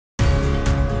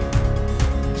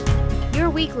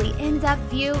weekly in-depth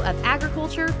view of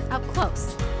agriculture up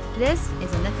close. This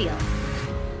is In the Field.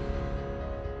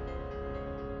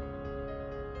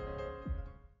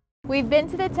 We've been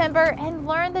to the timber and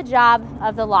learned the job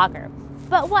of the logger.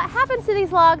 But what happens to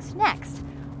these logs next?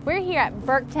 We're here at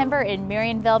Burke Timber in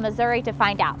Marionville, Missouri to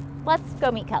find out. Let's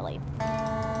go meet Kelly.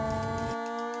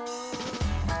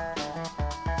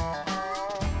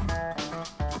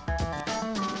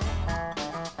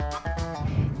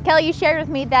 Kelly, you shared with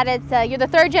me that you're the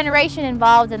third generation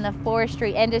involved in the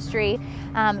forestry industry,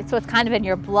 so it's kind of in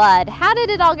your blood. How did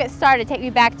it all get started? Take me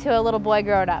back to a little boy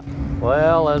growing up.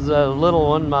 Well, as a little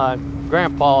one, my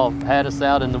grandpa had us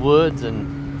out in the woods,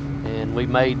 and we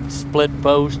made split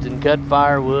post and cut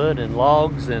firewood and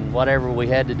logs and whatever we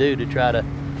had to do to try to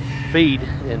feed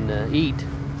and eat.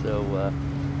 So,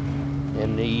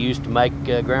 and he used to make,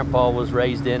 Grandpa was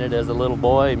raised in it as a little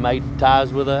boy. He made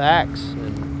ties with an axe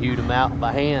and hewed them out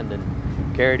by hand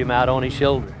and carried him out on his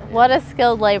shoulder. What a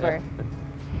skilled labor.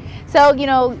 So, you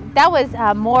know, that was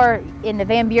more in the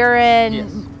Van Buren,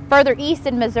 Yes. further east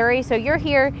in Missouri. So you're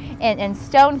here in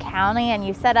Stone County, and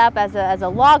you set up as a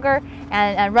logger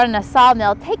and running a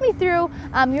sawmill. Take me through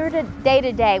your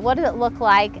day-to-day. What does it look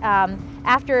like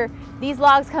after these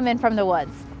logs come in from the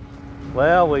woods?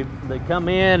 Well, they come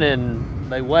in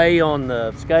and they weigh on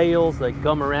the scales. They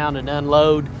come around and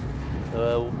unload.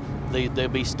 They'll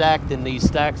be stacked in these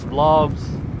stacks of logs.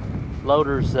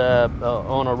 Loaders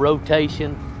on a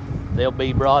rotation. They'll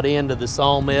be brought into the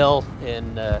sawmill,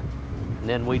 and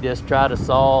then we just try to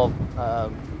saw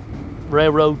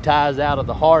railroad ties out of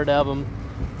the heart of them,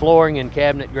 flooring and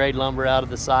cabinet grade lumber out of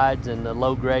the sides, and the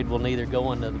low grade will neither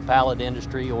go into the pallet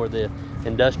industry or the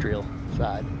industrial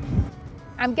side.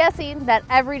 I'm guessing that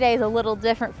every day is a little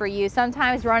different for you.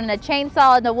 Sometimes running a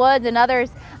chainsaw in the woods, and others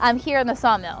here in the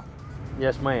sawmill.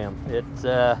 Yes, ma'am.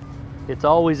 It's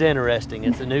always interesting.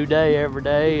 It's a new day every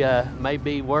day.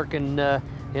 Maybe working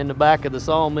in the back of the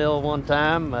sawmill one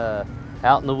time,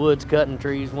 out in the woods cutting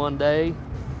trees one day,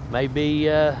 maybe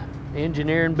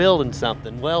engineering, building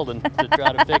something, welding to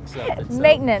try to fix something. So,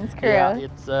 maintenance crew.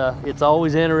 Yeah, it's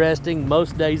always interesting.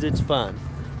 Most days it's fun.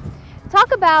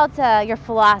 Talk about your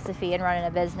philosophy in running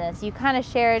a business. You kind of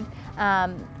shared,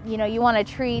 you know, you want to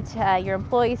treat your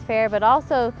employees fair, but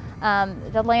also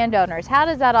the landowners. How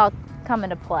does that all come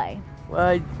into play?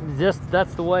 Well,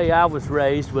 that's the way I was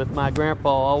raised, with my grandpa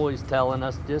always telling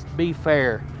us, just be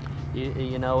fair.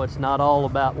 You know, it's not all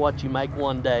about what you make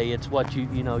one day. It's what you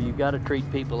know, you got to treat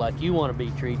people like you want to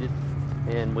be treated.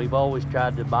 And we've always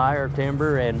tried to buy our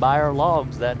timber and buy our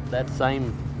logs. That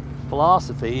same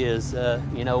philosophy is,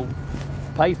 you know,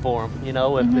 pay for them. You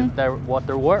know, if they're what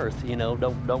they're worth. You know,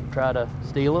 don't try to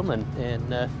steal them,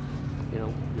 and you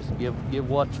know, just give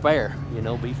what's fair. You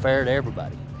know, be fair to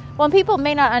everybody. Well, people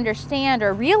may not understand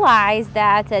or realize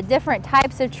that different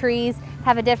types of trees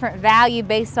have a different value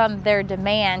based on their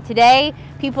demand. Today,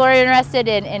 people are interested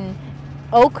in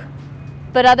oak,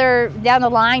 but down the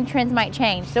line, trends might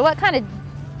change. So what kind of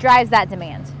drives that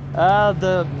demand?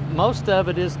 The most of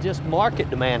it is just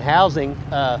market demand, housing.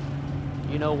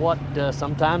 You know what,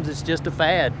 sometimes it's just a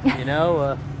fad, you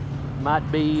know.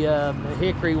 Might be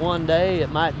hickory one day,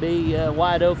 it might be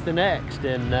white oak the next,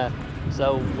 and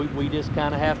so we just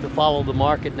kind of have to follow the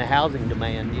market and the housing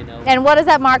demand, you know. And what does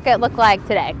that market look like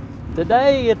today?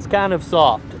 Today it's kind of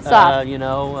soft. You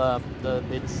know,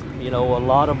 it's, you know, a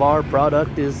lot of our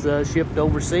product is shipped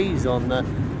overseas on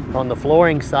the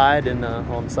flooring side and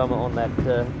on that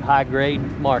high grade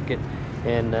market,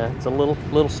 and it's a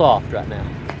little soft right now.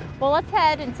 Well, let's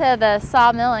head into the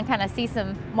sawmill and kind of see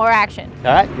some more action.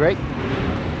 All right, great.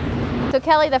 So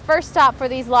Kelly, the first stop for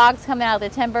these logs coming out of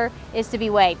the timber is to be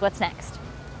weighed. What's next?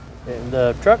 And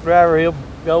the truck driver, he'll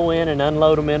go in and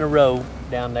unload them in a row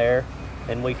down there,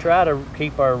 and we try to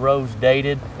keep our rows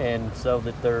dated, and so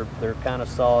that they're kind of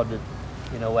sawed,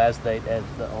 you know,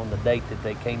 on the date that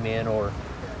they came in, or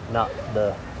not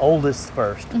the oldest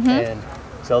first. And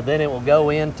so then it will go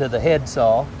into the head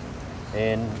saw,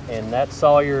 and that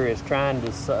sawyer is trying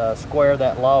to square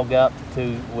that log up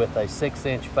with a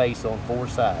 6-inch face on 4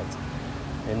 sides.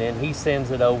 And then he sends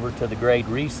it over to the grade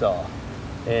resaw,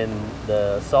 and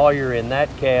the sawyer in that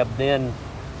cab then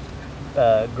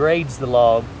grades the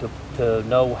log to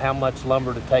know how much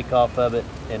lumber to take off of it,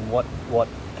 and what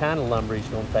kind of lumber he's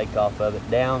going to take off of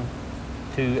it, down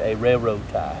to a railroad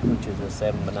tie, which is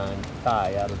a 7x9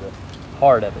 tie out of the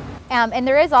heart of it. And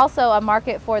there is also a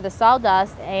market for the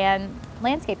sawdust and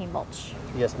landscaping mulch.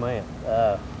 Yes, ma'am.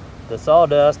 The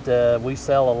sawdust, we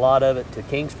sell a lot of it to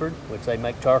Kingsford, which they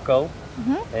make charcoal.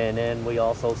 And then we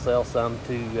also sell some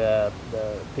to the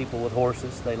people with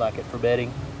horses. They like it for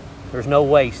bedding. There's no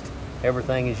waste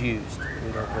everything is used.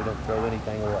 We don't throw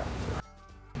anything away.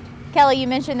 Kelly, you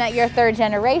mentioned that you're third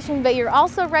generation, but you're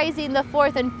also raising the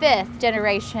fourth and fifth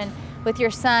generation with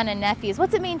your son and nephews.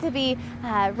 What's it mean to be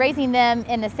raising them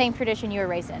in the same tradition you were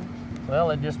raised in?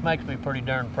 Well, it just makes me pretty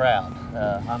darn proud.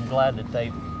 I'm glad that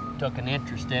they took an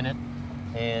interest in it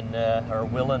and are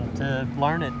willing to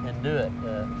learn it and do it.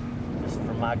 Just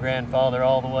from my grandfather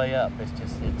all the way up. It's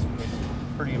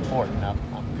pretty important.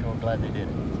 I'm sure glad they did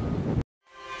it.